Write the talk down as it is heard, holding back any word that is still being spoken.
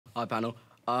Hi, panel.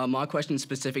 My question is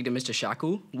specific to Mr.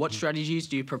 Shackel. What strategies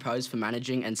do you propose for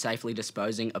managing and safely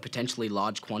disposing a potentially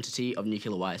large quantity of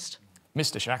nuclear waste?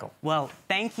 Mr. Shackel. Well,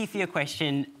 thank you for your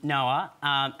question, Noah,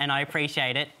 and I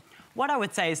appreciate it. What I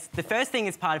would say is the first thing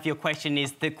as part of your question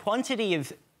is the quantity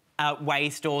of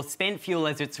waste or spent fuel,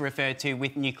 as it's referred to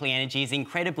with nuclear energy, is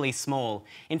incredibly small.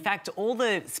 In fact, all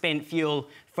the spent fuel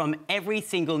from every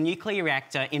single nuclear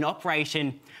reactor in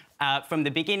operation from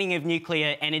the beginning of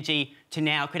nuclear energy to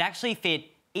now could actually fit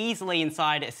easily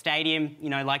inside a stadium, you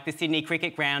know, like the Sydney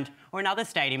Cricket Ground or another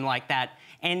stadium like that.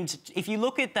 And if you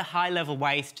look at the high-level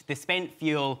waste, the spent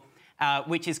fuel,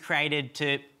 which is created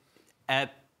to...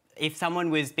 if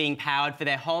someone was being powered for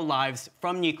their whole lives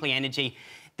from nuclear energy,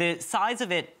 the size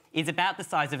of it is about the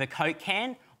size of a Coke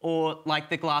can or like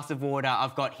the glass of water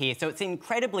I've got here. So it's an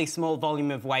incredibly small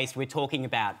volume of waste we're talking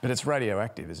about. But it's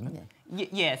radioactive, isn't it? Yeah.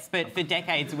 Yes, but for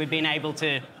decades we've been able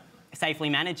to safely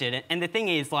manage it. And the thing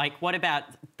is, like, what about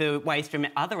the waste from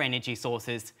other energy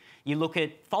sources? You look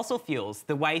at fossil fuels,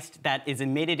 the waste that is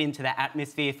emitted into the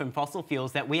atmosphere from fossil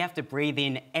fuels that we have to breathe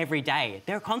in every day.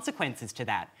 There are consequences to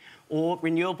that. Or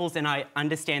renewables, and I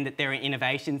understand that there are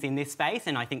innovations in this space,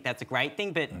 and I think that's a great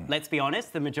thing, but let's be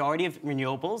honest, the majority of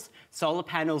renewables, solar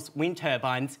panels, wind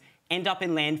turbines, end up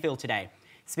in landfill today.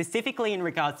 Specifically in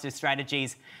regards to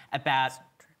strategies about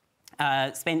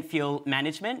spent fuel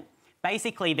management,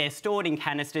 basically, they're stored in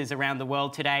canisters around the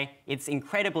world today. It's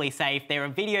incredibly safe. There are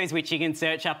videos which you can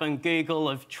search up on Google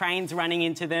of trains running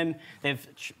into them. They've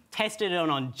tested it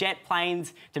on jet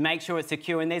planes to make sure it's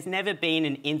secure, and there's never been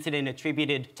an incident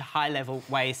attributed to high-level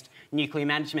waste nuclear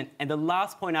management. And the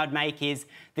last point I'd make is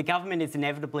the government is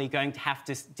inevitably going to have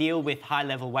to deal with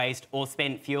high-level waste or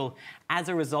spent fuel as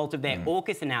a result of their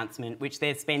AUKUS announcement, which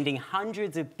they're spending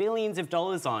hundreds of billions of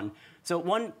dollars on. So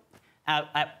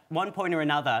at one point or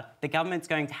another, the government's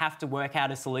going to have to work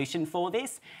out a solution for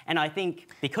this. And I think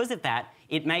because of that,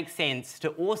 it makes sense to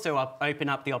also open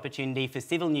up the opportunity for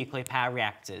civil nuclear power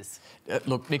reactors.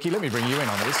 Look, Nicki, let me bring you in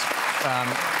on this.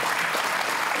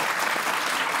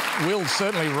 Will's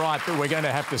certainly right that we're going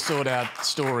to have to sort out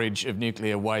storage of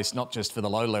nuclear waste, not just for the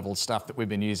low-level stuff that we've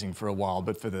been using for a while,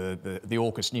 but for the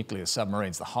AUKUS nuclear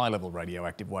submarines, the high-level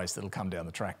radioactive waste that'll come down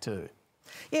the track too.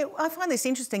 Yeah, I find this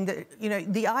interesting that, you know,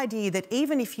 the idea that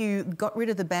even if you got rid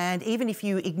of the ban, even if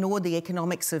you ignored the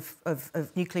economics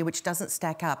of nuclear, which doesn't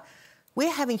stack up,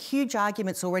 we're having huge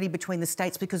arguments already between the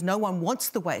states because no one wants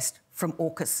the waste from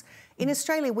AUKUS. In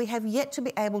Australia, we have yet to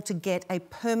be able to get a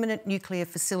permanent nuclear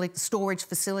storage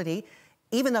facility,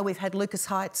 even though we've had Lucas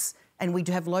Heights and we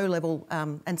do have low-level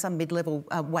and some mid-level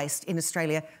waste in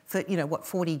Australia for, you know, what,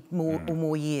 40 or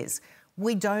more years.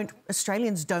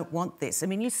 Australians don't want this. I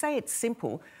mean, you say it's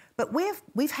simple, but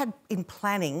we've had in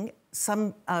planning,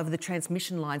 some of the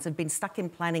transmission lines have been stuck in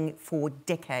planning for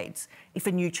decades if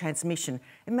a new transmission.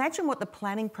 Imagine what the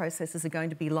planning processes are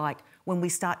going to be like when we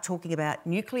start talking about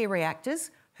nuclear reactors.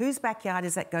 Whose backyard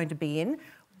is that going to be in?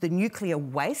 The nuclear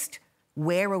waste.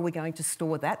 Where are we going to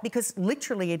store that? Because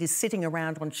literally it is sitting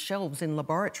around on shelves in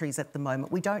laboratories at the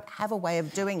moment. We don't have a way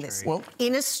of doing this. Well,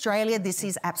 in Australia, this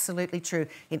is absolutely true.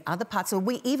 In other parts,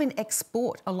 we even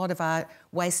export a lot of our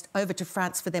waste over to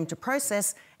France for them to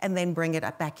process and then bring it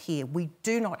back here. We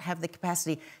do not have the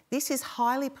capacity. This is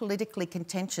highly politically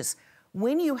contentious.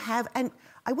 When you have, and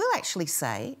I will actually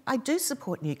say, I do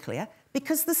support nuclear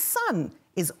because the sun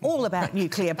is all about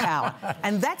nuclear power.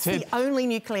 And that's the only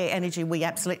nuclear energy we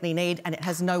absolutely need, and it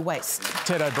has no waste.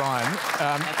 Ted O'Brien,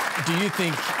 do you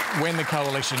think when the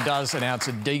Coalition does announce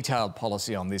a detailed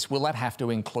policy on this, will that have to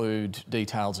include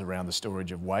details around the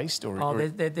storage of waste?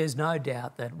 There's no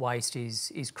doubt that waste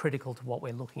is critical to what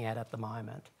we're looking at the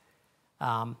moment.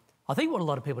 I think what a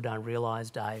lot of people don't realise,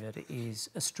 David, is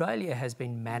Australia has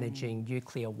been managing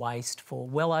nuclear waste for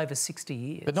well over 60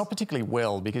 years. But not particularly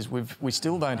well, because we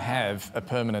still don't have a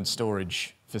permanent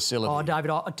storage facility. Oh,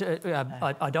 David, I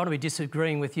don't want to be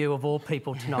disagreeing with you of all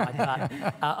people tonight,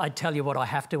 but I tell you what I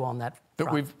have to on that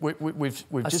front. But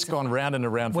we've just gone round and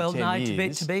around for 10 years. Well,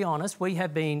 to be honest, we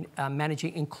have been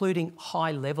managing, including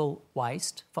high-level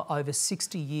waste, for over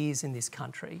 60 years in this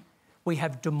country. We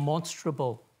have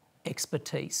demonstrable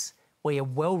expertise. We are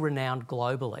well renowned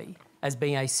globally as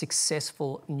being a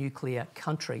successful nuclear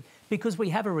country because we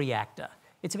have a reactor.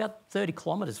 It's about 30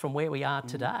 kilometres from where we are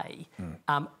today.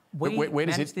 Where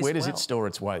does it store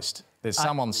its waste? There's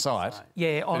some on site.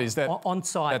 Yeah, on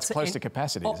site. That's close to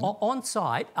capacity, isn't it? On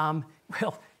site,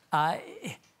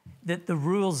 the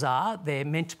rules are they're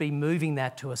meant to be moving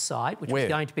that to a site, which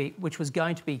was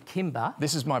going to be Kimber.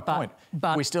 This is my point.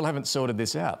 But we still haven't sorted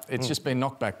this out. It's just been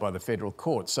knocked back by the federal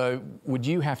court. So would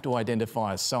you have to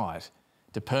identify a site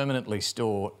to permanently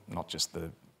store not just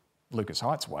the Lucas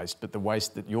Heights waste, but the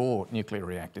waste that your nuclear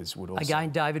reactors would also... Again,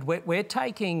 David, we're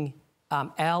taking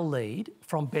our lead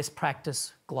from best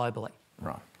practice globally.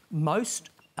 Right. Most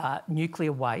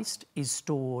nuclear waste is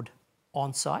stored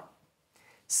on-site.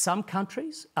 Some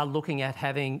countries are looking at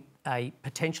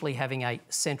potentially having a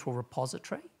central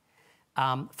repository.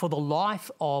 For the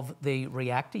life of the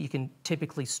reactor, you can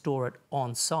typically store it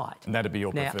on-site. And that'd be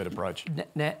your preferred approach.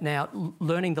 Now,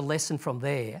 learning the lesson from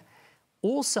there,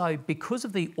 also because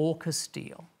of the AUKUS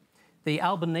deal, the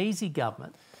Albanese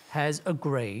government has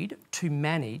agreed to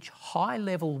manage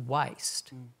high-level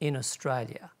waste in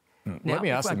Australia. Now, let me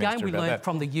ask the Minister again, we about learned that.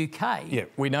 from the UK. Yeah,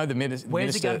 we know the Minister...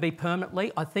 Where's it going to be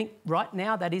permanently? I think right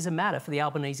now that is a matter for the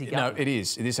Albanese government. No, it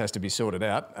is. This has to be sorted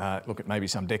out. Look at maybe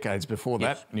some decades before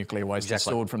that, nuclear waste is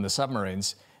stored from the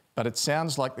submarines. But it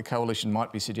sounds like the Coalition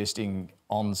might be suggesting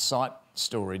on-site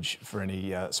storage for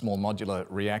any small modular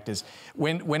reactors.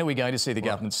 When are we going to see the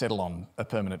government settle on a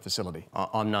permanent facility?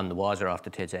 I'm none the wiser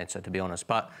after Ted's answer, to be honest.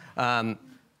 But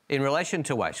in relation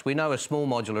to waste, we know a small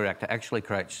modular reactor actually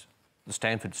creates, the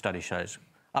Stanford study shows,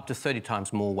 up to 30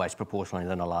 times more waste proportionally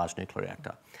than a large nuclear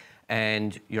reactor.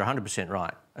 And you're 100%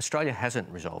 right. Australia hasn't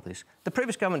resolved this. The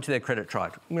previous government, to their credit,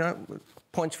 tried. You know,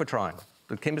 points for trying.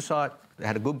 The Kimber site, they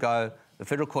had a good go. The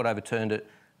federal court overturned it.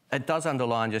 It does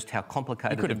underline just how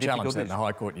complicated you could have and difficult challenged that it in is. the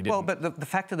High Court, you didn't. Well, but the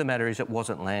fact of the matter is it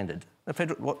wasn't landed.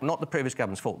 Not the previous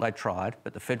government's fault. They tried,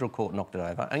 but the federal court knocked it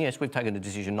over. And yes, we've taken a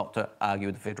decision not to argue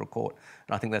with the federal court,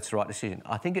 and I think that's the right decision.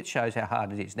 I think it shows how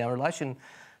hard it is. Now, in relation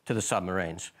to the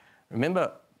submarines,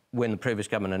 remember when the previous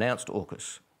government announced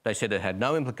AUKUS, they said it had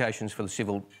no implications for the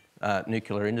civil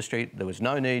nuclear industry. There was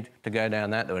no need to go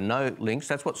down that. There were no links.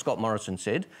 That's what Scott Morrison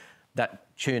said.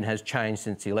 That tune has changed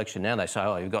since the election. Now they say,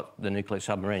 oh, you've got the nuclear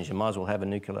submarines, you might as well have a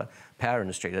nuclear power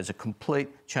industry. There's a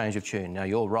complete change of tune. Now,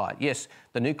 you're right. Yes,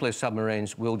 the nuclear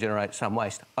submarines will generate some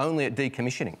waste, only at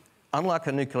decommissioning. Unlike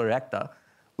a nuclear reactor,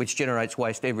 which generates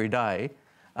waste every day,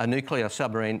 a nuclear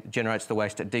submarine generates the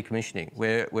waste at decommissioning.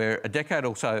 We're a decade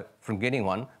or so from getting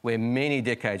one. We're many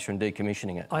decades from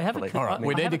decommissioning it. I have a All right,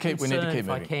 we need to keep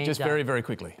moving. Just very, very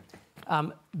quickly.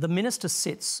 The Minister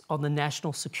sits on the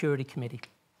National Security Committee,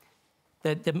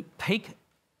 the peak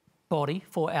body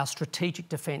for our strategic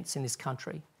defence in this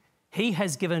country. He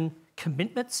has given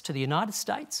commitments to the United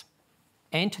States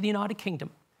and to the United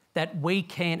Kingdom that we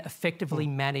can effectively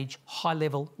manage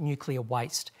high-level nuclear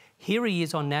waste. Here he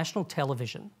is on national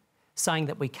television saying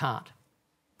that we can't.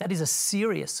 That is a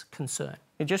serious concern.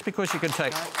 And just because you can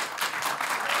take...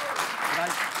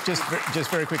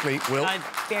 Just very quickly, Will. I'd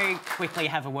very quickly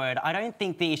have a word. I don't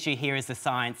think the issue here is the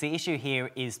science. The issue here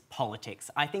is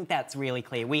politics. I think that's really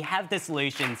clear. We have the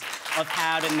solutions of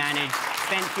how to manage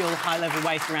spent fuel, high-level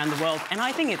waste around the world, and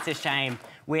I think it's a shame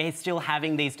we're still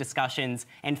having these discussions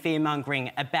and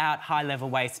fear-mongering about high-level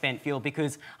waste spent fuel,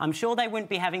 because I'm sure they wouldn't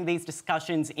be having these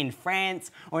discussions in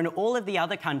France or in all of the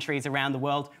other countries around the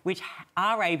world which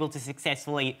are able to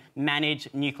successfully manage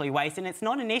nuclear waste, and it's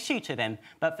not an issue to them.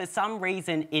 But for some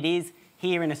reason, it is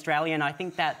here in Australia, and I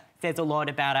think that says a lot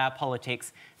about our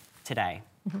politics today.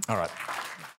 All right.